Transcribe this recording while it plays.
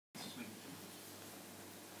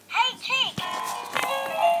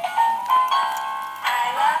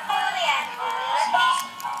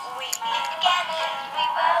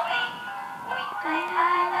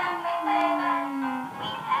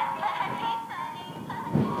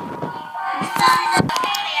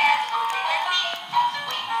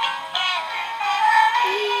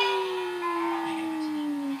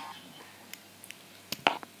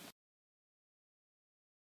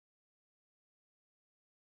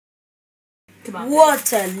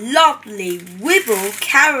What a lovely wibble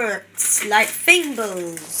carrots like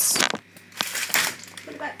thimbles.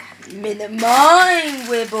 Mine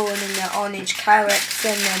wibble and then the orange carrots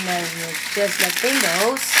and then there's just like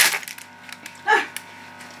thimbles.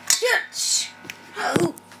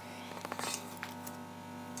 Oh.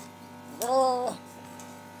 Oh.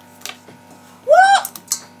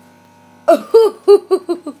 What?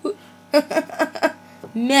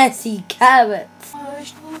 Messy carrots.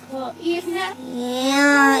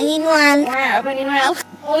 Yeah, eat one.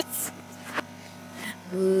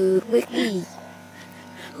 Wicked.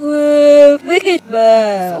 Wicked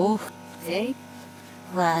bird. Oh, see?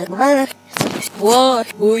 What?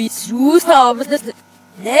 Boy, shoes have the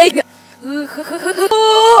leg.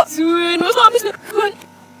 Soon was obviously good.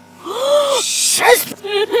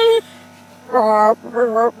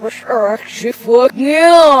 She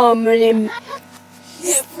fucking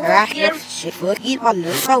Shifty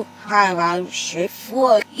hello, hello,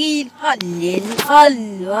 shifty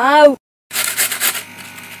hello.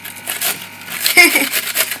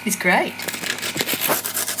 It's great.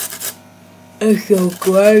 It's so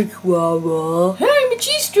great, Mama. Hey, I'm a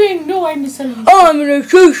G-string. No, I'm a son. I'm in a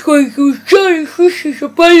G-string who's trying to fish a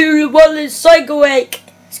baby while it's cycle wake.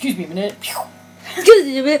 Excuse me a minute.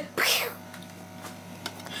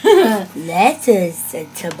 Lettuce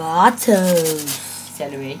and tomatoes.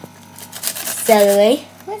 Celery. Celery.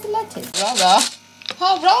 Where's the lettuce? Rara.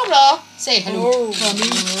 Oh, Rara. Say hello.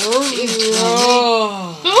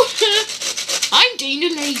 I'm Dina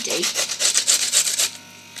Lady.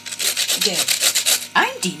 Again.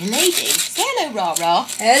 I'm Dina Lady. Say hello, Rara.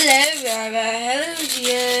 Hello, Rara. Hello,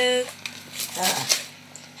 Gio.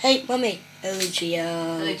 Hey, Mummy. Hello, Gio.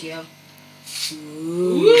 Hello, Gio.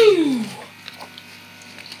 Ooh.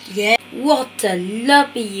 Yeah. What a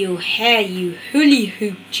lovely you hair, you hula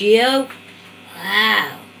hoop, Gio.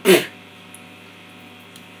 Wow.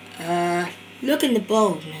 Look in the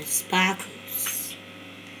bowl and it sparkles.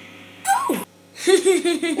 Oh!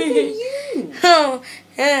 You. Oh,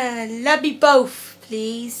 love you both,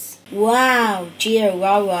 please. Wow, Gio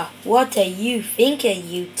Rara, what are you thinking,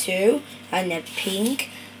 you two? And a pink,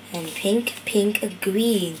 and pink,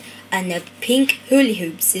 green, and a pink hula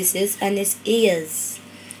hoop scissors and his ears.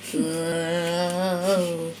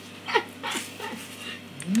 Whoa.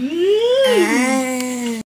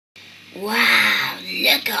 Wow,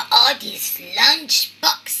 look at all these lunch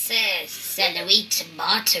boxes. Celery,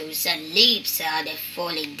 tomatoes, and leaves are they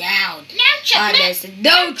falling down. No chocolate. And there's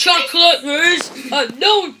no chocolate, Liz. And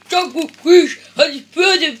no chocolate fish. And it's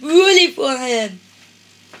pretty really for him.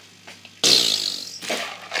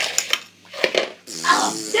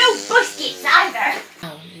 Oh, no biscuits either.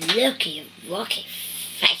 Oh, look at your rocky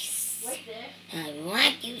face. Right there. I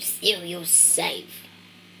want you cereal safe.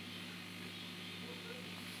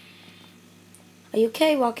 Are you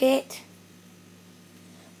okay, Rocket?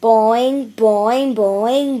 Boing, boing,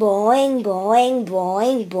 boing, boing, boing,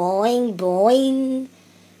 boing, boing, boing.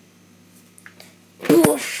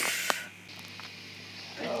 Poof.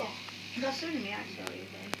 Oh. That's only me, actually.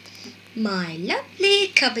 My lovely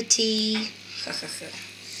cup of tea.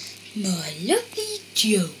 My lovely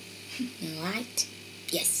Joe. Right?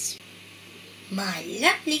 Yes. My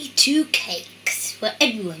lovely 2 cakes for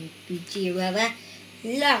everyone, Gio.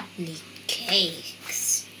 Lovely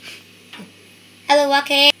cakes. Hello,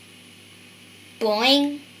 Rocket.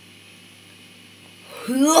 Boing.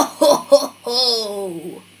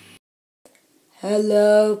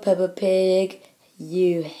 Hello, Peppa Pig.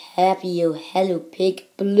 You happy, you Hello Pig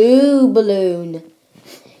blue balloon.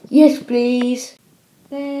 Yes, please.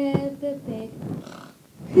 Peppa Pig.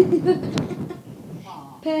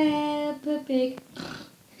 Peppa Pig.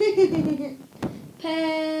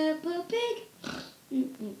 Peppa Pig.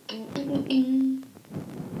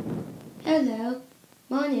 Hello,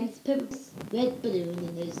 my name's Peppa's red balloon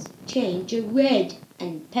and there's change to red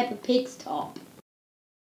and Peppa Pig's top.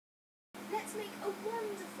 Let's make a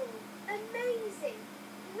wonderful, amazing,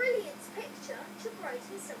 brilliant picture to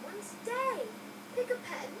brighten someone's day. Pick a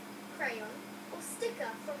pen, crayon or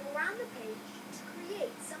sticker from around the page to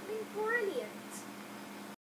create something brilliant.